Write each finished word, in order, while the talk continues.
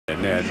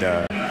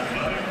Martin,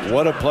 and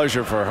what a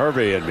pleasure for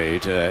Herbie and me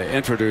to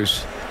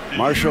introduce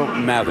Marshall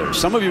Mathers.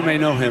 Some of you may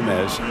know him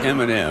as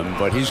Eminem,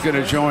 but he's going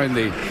to join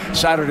the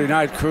Saturday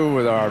night crew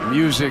with our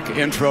music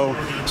intro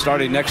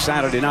starting next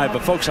Saturday night.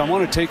 But folks, I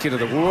want to take you to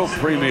the world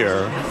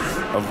premiere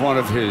of one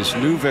of his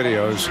new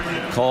videos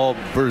called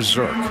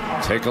Berserk.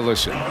 Take a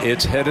listen.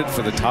 It's headed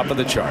for the top of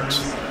the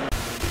charts.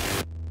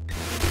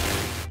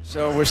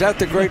 So was that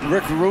the great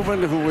Rick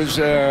Rubin who was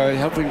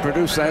helping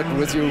produce that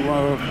with you,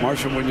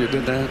 Marshall, when you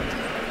did that?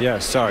 Yeah,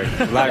 sorry.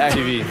 Live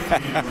TV.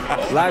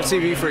 Live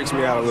TV freaks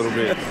me out a little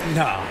bit.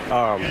 No.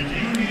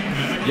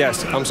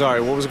 Yes, I'm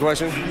sorry. What was the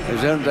question?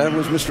 That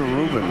was Mr.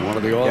 Rubin, one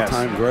of the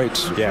all-time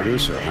greats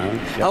producer. Huh?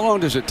 Yep. How long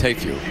does it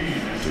take you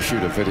to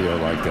shoot a video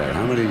like that?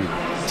 How many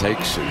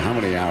takes and how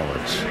many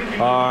hours?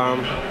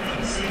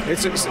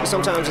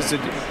 Sometimes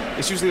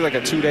it's usually like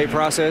a 2-day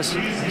process.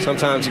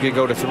 Sometimes it could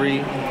go to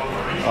 3.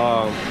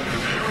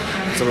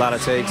 It's a lot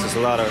of takes. It's a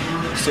lot of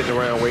sitting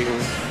around waiting,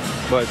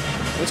 but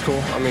it's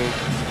cool. I mean,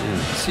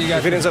 so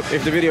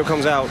if the video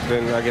comes out,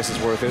 then I guess it's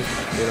worth it.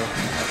 You know.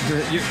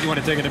 You want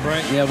to take it a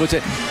break? Yeah,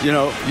 you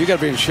know, you got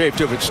to be in shape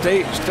too. But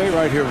stay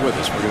right here with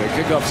us. We're going to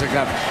kick off the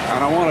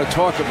and I want to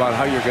talk about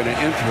how you're going to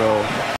intro